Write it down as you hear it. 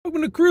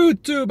Welcome to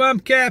Crude Tube. I'm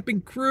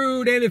Captain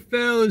Crude.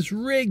 NFL is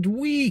rigged.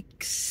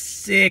 Week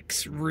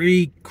 6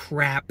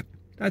 recrap.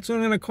 That's what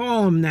I'm going to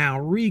call them now.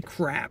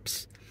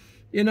 Recraps.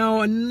 You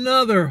know,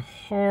 another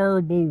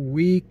horrible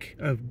week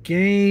of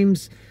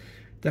games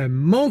that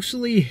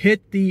mostly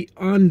hit the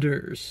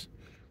unders.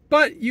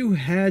 But you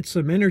had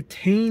some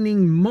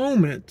entertaining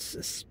moments,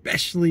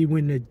 especially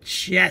when the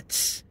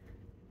Jets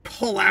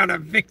pull out a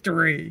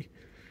victory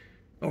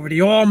over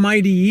the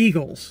almighty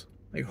Eagles.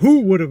 Like, who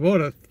would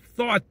have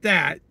thought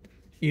that?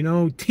 You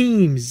know,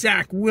 team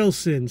Zach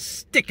Wilson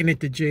sticking it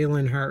to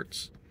Jalen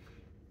Hurts.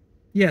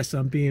 Yes,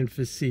 I'm being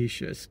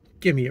facetious.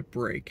 Give me a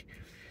break.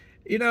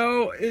 You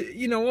know,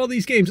 all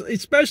these games,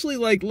 especially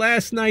like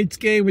last night's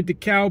game with the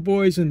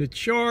Cowboys and the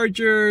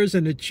Chargers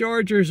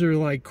are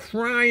like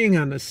crying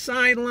on the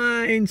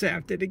sidelines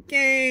after the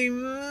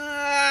game.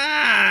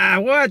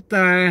 What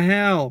the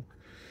hell?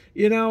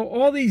 You know,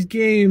 all these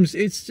games,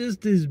 it's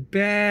just this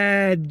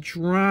bad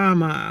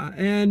drama.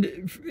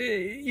 And,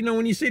 you know,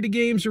 when you say the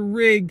games are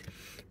rigged,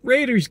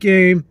 Raiders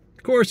game,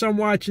 of course I'm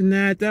watching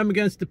that, them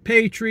against the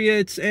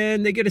Patriots,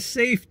 and they get a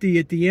safety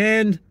at the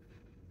end.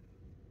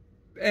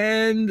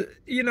 And,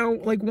 you know,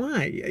 like,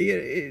 why?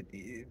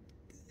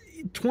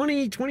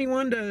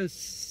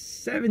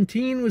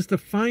 21-17 was the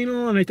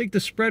final, and I think the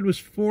spread was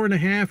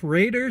 4.5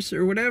 Raiders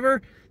or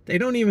whatever. They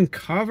don't even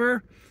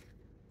cover,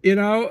 you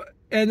know.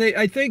 And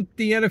I think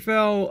the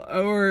NFL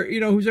or, you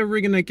know, who's ever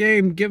rigging that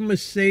game, give them a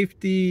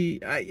safety.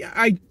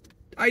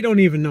 I don't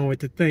even know what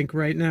to think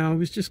right now. It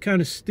was just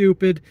kind of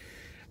stupid.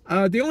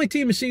 The only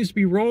team that seems to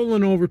be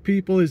rolling over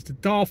people is the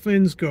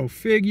Dolphins. Go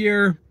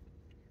figure.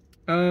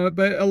 But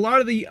a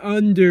lot of the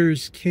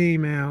unders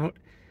came out.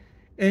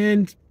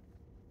 And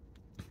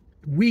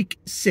week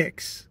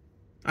 6.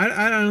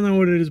 I don't know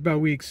what it is about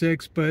week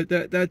 6, but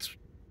that's,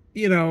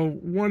 you know,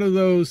 one of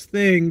those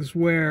things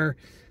where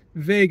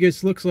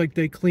Vegas looks like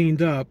they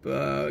cleaned up.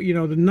 You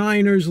know, the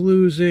Niners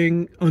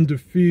losing,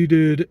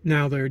 undefeated.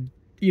 Now they're,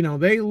 you know,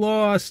 they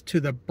lost to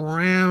the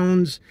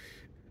Browns.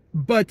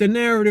 But the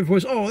narrative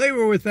was, oh, they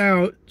were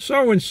without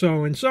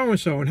so-and-so and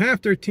so-and-so, and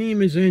half their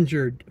team is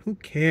injured. Who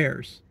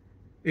cares?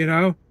 You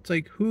know? It's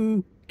like,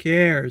 who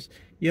cares?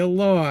 You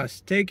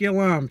lost. Take your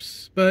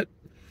lumps. But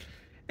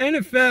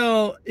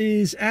NFL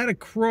is at a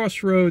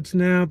crossroads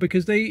now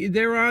because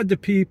they're odd to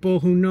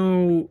people who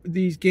know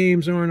these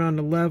games aren't on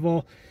the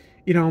level.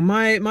 You know,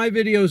 my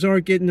videos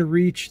aren't getting the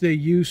reach they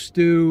used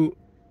to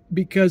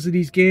because of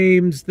these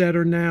games that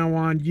are now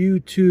on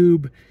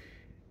YouTube.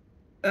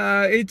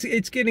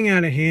 It's getting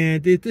out of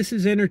hand. This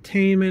is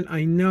entertainment,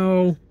 I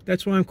know.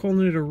 That's why I'm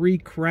calling it a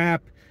recrap.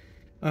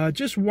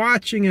 Just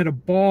watching at a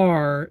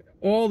bar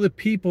all the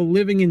people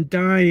living and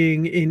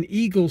dying in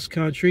Eagles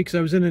country, because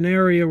I was in an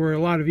area where a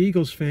lot of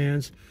Eagles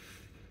fans,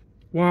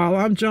 while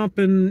I'm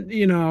jumping,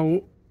 you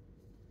know,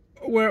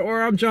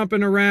 or I'm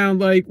jumping around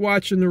like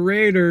watching the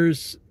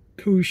Raiders,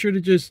 who should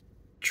have just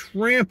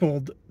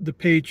trampled the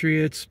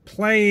Patriots,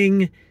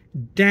 playing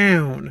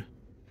down.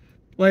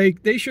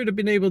 Like, they should have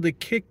been able to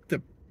kick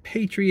the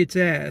Patriots'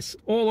 ass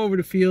all over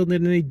the field,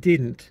 and they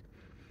didn't.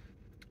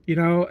 You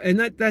know, and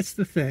that's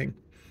the thing.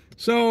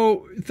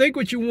 So, think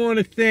what you want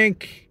to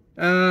think.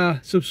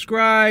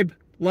 Subscribe,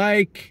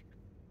 like.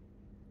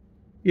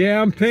 Yeah,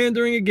 I'm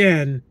pandering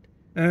again.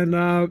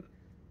 And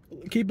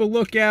keep a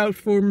lookout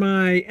for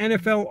my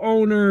NFL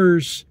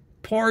Owners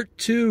Part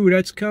 2.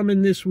 That's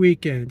coming this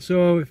weekend.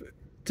 So,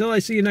 till I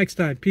see you next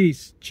time.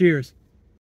 Peace. Cheers.